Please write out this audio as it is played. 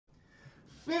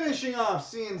Finishing off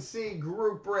C&C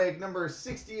group break number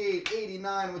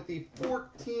 6889 with the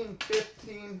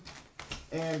 14-15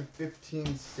 and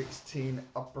 15-16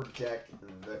 Upper Deck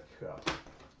the Cup.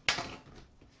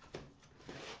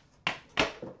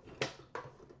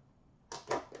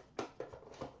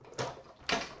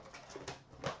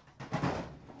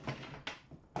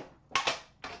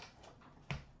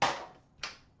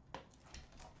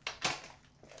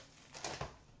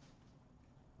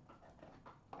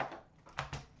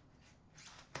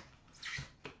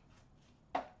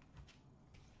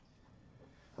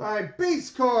 All right,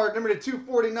 base card number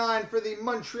 249 for the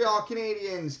Montreal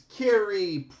Canadiens,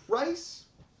 Carey Price.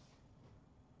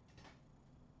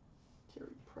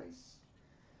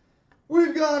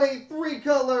 We've got a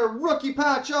three-color rookie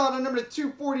patch auto number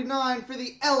 249 for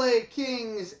the LA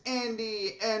Kings,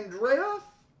 Andy Andreoff.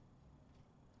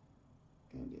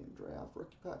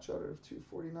 Rookie patch auto of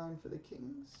 249 for the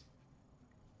Kings.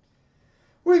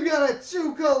 We've got a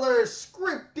two-color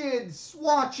scripted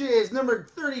swatches, number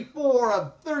 34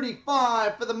 of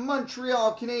 35 for the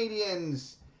Montreal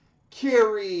Canadiens,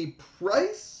 Carey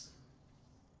Price.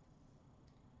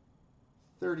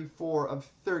 34 of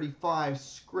 35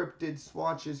 scripted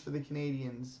swatches for the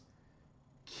Canadiens,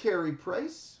 Carey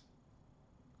Price.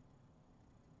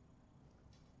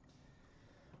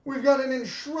 We've got an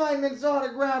enshrinement's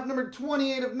autograph, number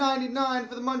 28 of 99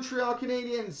 for the Montreal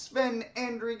Canadiens, Sven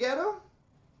Andrighetto.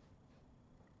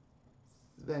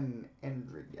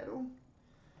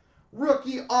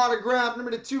 Rookie autograph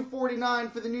number 249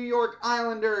 for the New York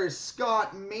Islanders,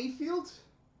 Scott Mayfield.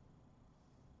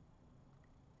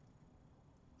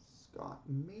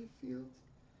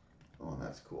 Oh,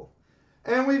 that's cool.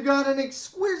 And we've got an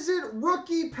exquisite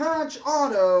rookie patch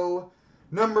auto,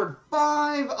 numbered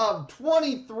 5 of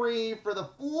 23 for the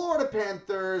Florida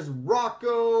Panthers,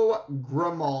 Rocco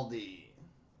Grimaldi.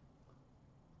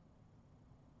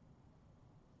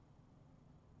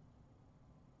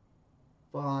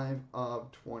 Five of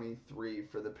 23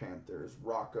 for the Panthers,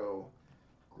 Rocco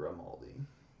Grimaldi.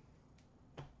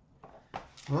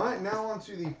 All right, now on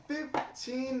to the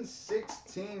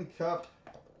 15-16 Cup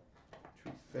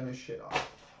to finish it off.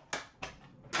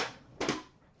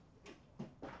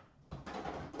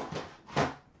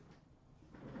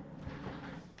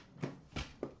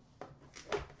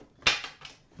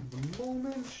 The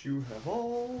moment you have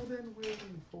all been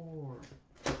waiting for.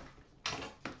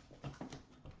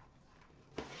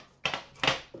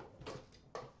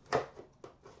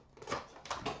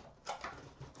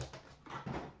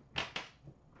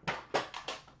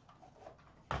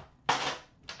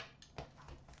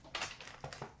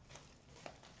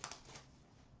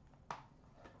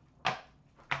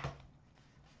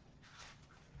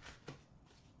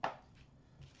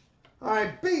 All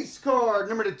right, base card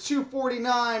number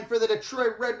 249 for the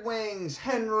Detroit Red Wings,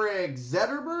 Henrik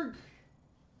Zetterberg.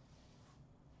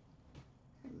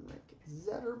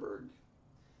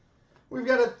 We've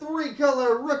got a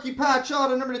three-color rookie patch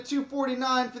auto number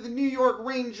 249 for the New York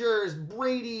Rangers,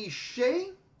 Brady Shea.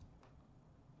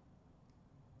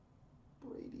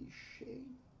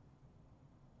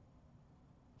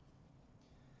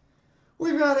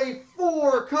 We've got a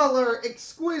four-color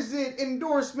exquisite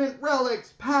endorsement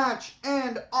relics patch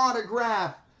and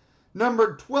autograph,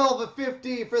 numbered 12 of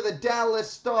 50 for the Dallas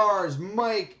Stars,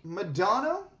 Mike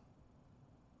Modano.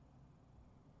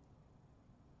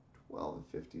 12 of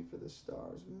 50 for the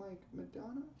Stars, Mike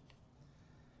Modano.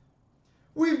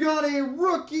 We've got a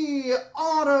rookie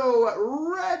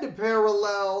auto red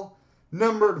parallel,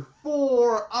 numbered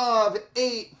 4 of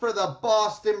 8 for the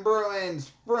Boston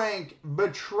Bruins, Frank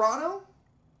Vatrano.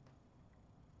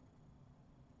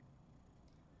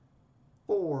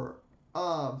 4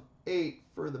 of 8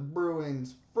 for the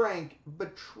Bruins, Frank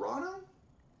Vatrano.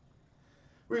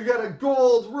 We've got a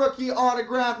gold rookie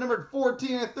autograph, numbered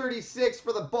 14 of 36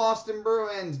 for the Boston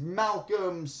Bruins,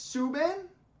 Malcolm Subban.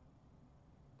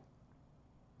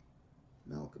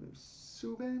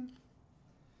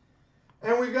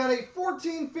 And we've got a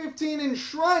 14-15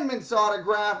 enshrinements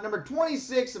autograph, number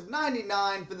 26 of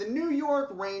 99 for the New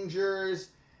York Rangers,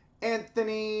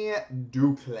 Anthony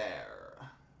Duclair.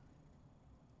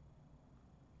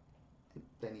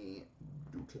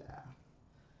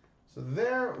 So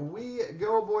there we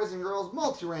go, boys and girls.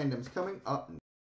 Multi-randoms coming up next.